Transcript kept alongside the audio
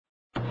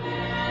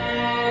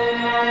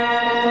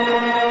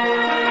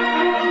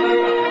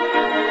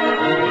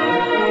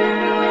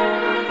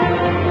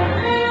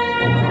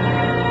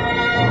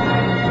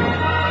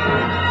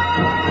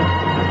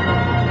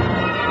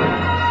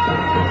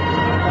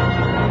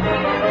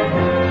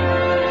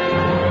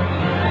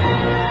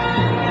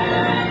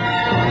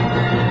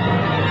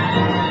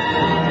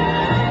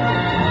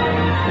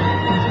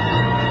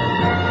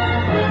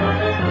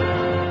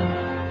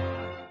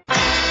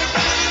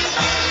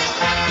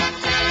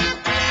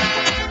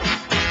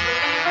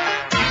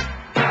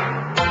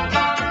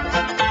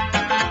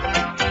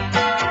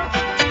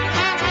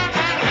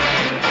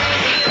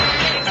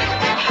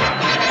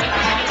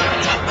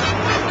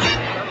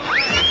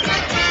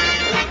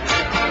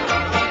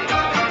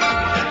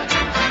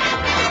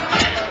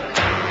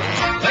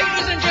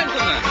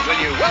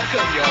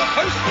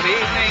Good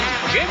evening,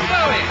 Jim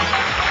Bowen.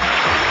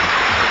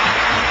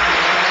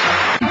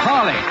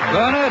 Harley,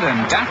 Bernard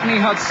and Daphne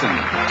Hudson.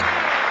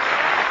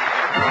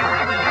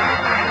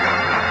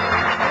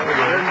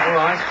 All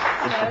right.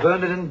 It's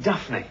Bernard and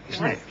Daphne,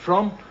 isn't it?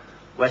 From?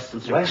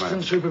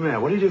 Western-super-Mare.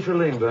 What do you do for a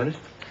living, Bernard?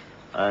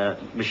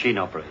 Machine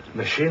operator.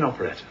 Machine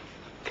operator.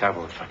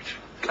 Cardboard factory.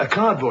 A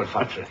cardboard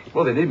factory.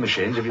 Well, they need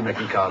machines if you're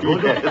making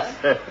cardboard.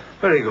 Yes.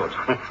 Very good.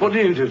 What do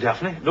you do,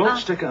 Daphne? Don't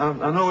stick it.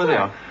 I know where they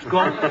are. Go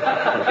on.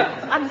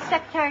 I'm the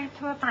secretary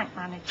to a bank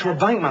manager. To a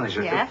bank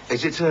manager? Yes.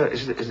 Is it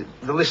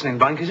the listening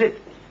bank, is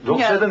it? Don't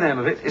No. say the name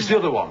of it. It's the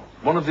other one.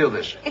 One of the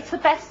others. It's the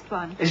best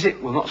one. Is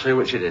it? We'll not say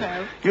which it is.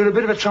 No. You're a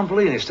bit of a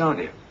trampolinist,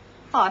 aren't you?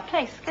 Oh, I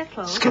play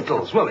Skittles.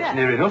 Skittles? Well, it's Yeah.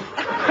 near enough.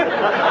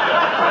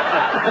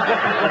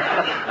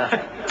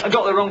 I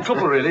got the wrong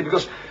couple, really,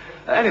 because...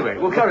 anyway,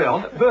 we'll carry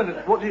on.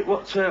 Bernard, what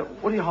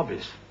are your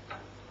hobbies?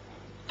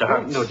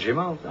 Darts. No, Jim,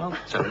 I'll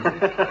tell you.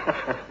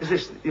 Is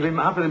this... You've been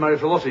happily married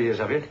for a lot of years,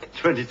 have you?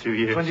 22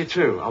 years.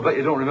 22. I'll bet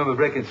you don't remember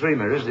breaking 3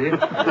 mirrors, do you?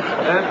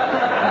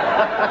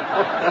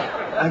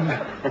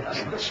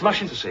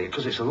 Smashing to see it,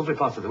 because it's a lovely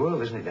part of the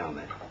world, isn't it, down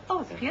there?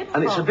 Oh, it's beautiful.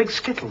 And it's a big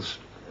Skittles.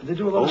 They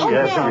do a lot of Oh,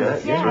 Skittles yes, down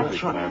yes, there. yes.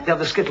 That's right. They have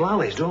the Skittle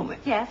alleys, don't they?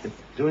 Yes.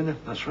 Doing them?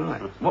 That's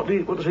right. What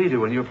does he do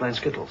when you're playing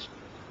Skittles?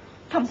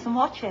 Comes and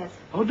watches.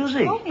 Oh, does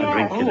he? Oh, yes.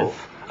 drink in it.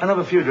 And have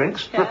a few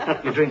drinks?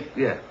 Yeah. You drink?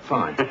 Yeah,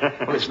 fine.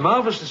 Well, it's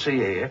marvellous to see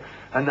you here,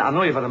 and I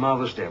know you've had a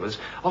marvellous day with us.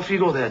 Off you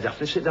go there,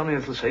 Daphne. Sit down in a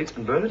little seat,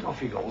 and Bernard,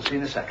 off you go. We'll see you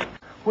in a second.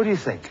 What do you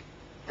think?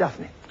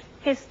 Daphne?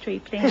 History,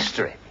 please.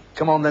 History.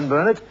 Come on then,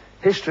 Bernard.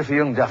 History for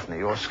young Daphne,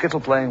 your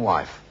skittle-playing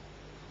wife.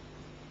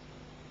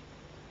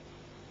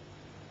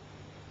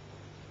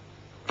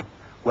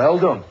 Well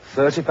done.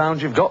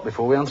 £30 you've got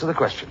before we answer the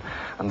question.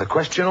 And the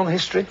question on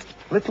history,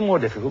 a little more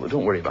difficult, but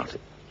don't worry about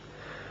it.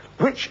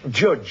 Which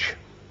judge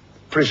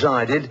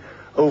presided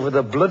over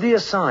the bloody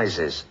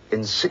assizes in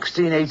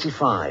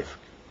 1685?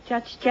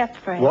 Judge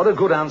Jeffrey. What a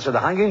good answer. The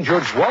hanging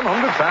judge,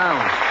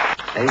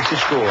 £100. 80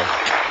 score.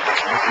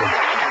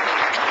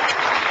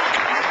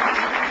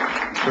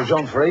 So,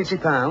 John, for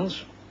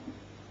 £80,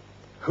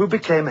 who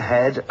became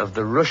head of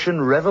the Russian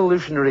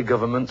revolutionary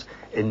government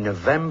in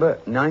November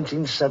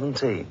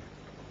 1917?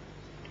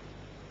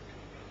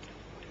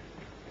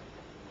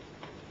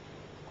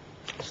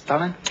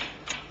 Stalin?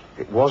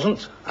 It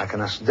wasn't. I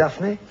can ask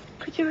Daphne.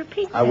 Could you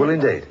repeat I will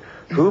indeed.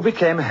 Who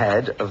became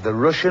head of the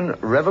Russian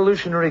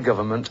revolutionary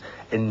government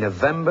in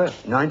November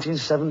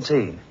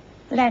 1917?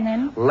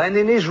 Lenin.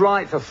 Lenin is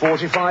right for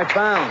 £45.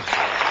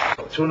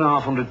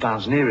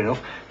 £250, near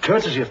enough.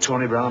 Courtesy of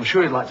Tony Brown. I'm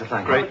sure you'd like to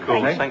thank him. Great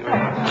call. Eh? Thank you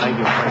very much. Thank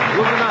you.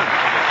 Lovely man.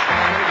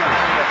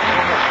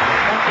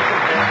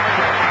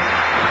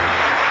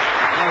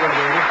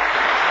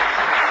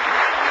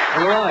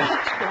 All right.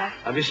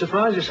 Have you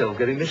surprised yourself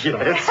getting this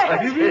job? Yes,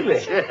 Have you really?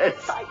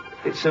 Yes.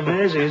 It's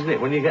amazing, isn't it,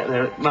 when you get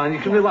there. Man, you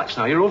can relax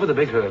now. You're over the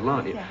big hurdle,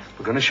 aren't you? Yes.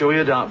 We're going to show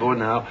you a dartboard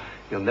now.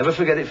 You'll never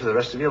forget it for the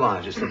rest of your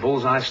lives. It's the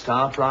Bullseye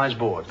Star Prize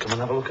board. Come and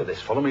have a look at this.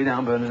 Follow me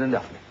down, Bernard and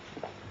Daphne.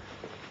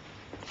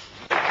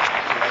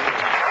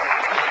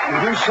 We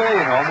do say,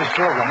 you know, on this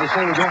programme, we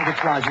say we don't give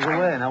prizes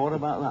away. Now, what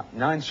about that?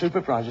 9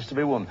 super prizes to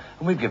be won.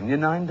 And we've given you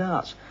 9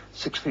 darts.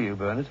 6 for you,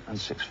 Bernard, and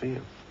 6 for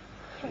you.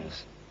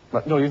 Please.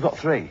 But, no, you've got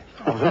 3.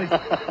 I was only...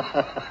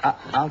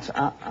 I'll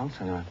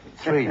tell you.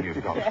 3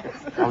 you've got. Yes.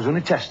 I was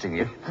only testing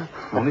you.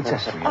 I'm only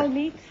testing you. I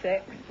need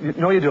 6.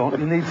 No, you don't.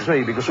 You need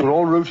 3 because we're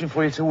all rooting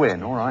for you to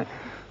win, all right?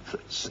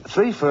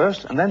 3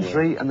 first, and then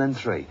 3, and then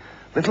 3.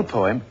 Little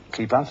poem,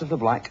 keep out of the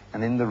black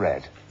and in the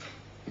red.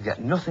 You get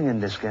nothing in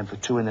this game for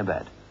 2 in a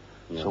bed.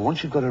 So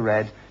once you've got a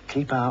red,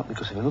 keep out,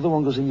 because if another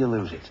one goes in, you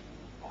lose it.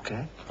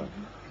 Okay?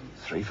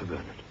 3 for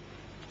Bernard.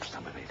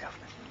 Stand with me,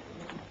 Daphne.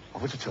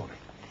 Over to Tony.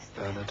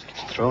 Bernard,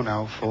 throw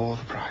now for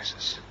the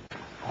prizes.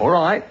 All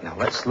right, now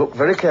let's look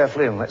very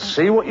carefully and let's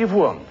see what you've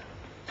won.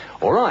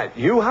 All right,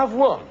 you have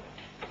won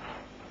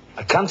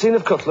a canteen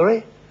of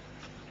cutlery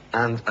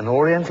and an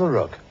oriental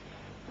rug.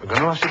 We're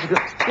going to ask you to go...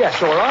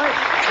 Yes, all right?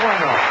 Why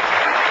not?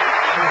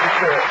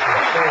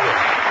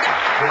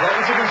 We'd like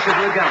you to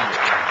consider a gamble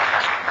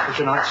for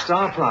tonight's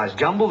Star Prize.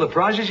 Gamble the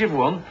prizes you've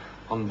won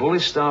on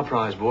Bully's Star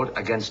Prize board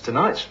against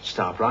tonight's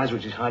Star Prize,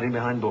 which is hiding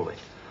behind Bully.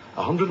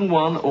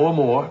 101 or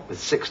more with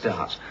 6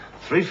 darts.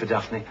 3 for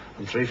Daphne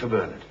and 3 for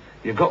Bernard.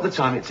 You've got the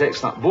time it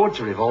takes that board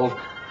to revolve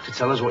to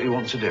tell us what you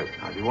want to do.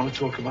 Now, do you want to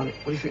talk about it?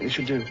 What do you think you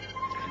should do?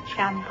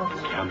 Gamble.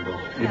 Gamble.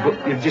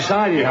 You've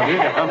decided, have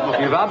you?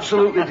 You've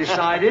absolutely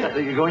decided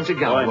that you're going to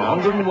gamble.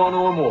 101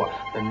 or more.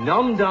 The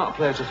non-dart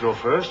player to throw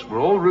first.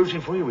 We're all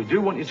rooting for you. We do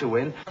want you to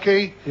win.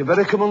 Okay. You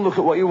better come and look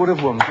at what you would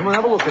have won. Come and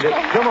have a look at it.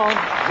 Come on,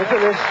 look at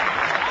this.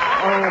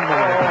 Oh,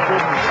 my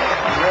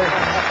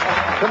goodness.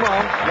 Come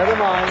on, never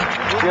mind.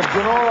 You've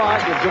done all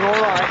right, you've done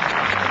all right.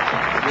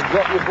 You've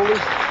got your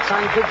Bully's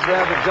tankards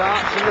there, the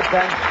darts and the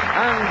pen,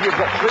 and you've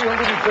got £330.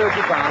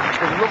 It's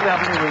been lovely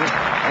having you with us.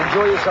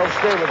 Enjoy yourself,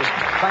 stay with us.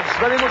 Thanks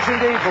very much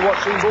indeed for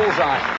watching Bullseye.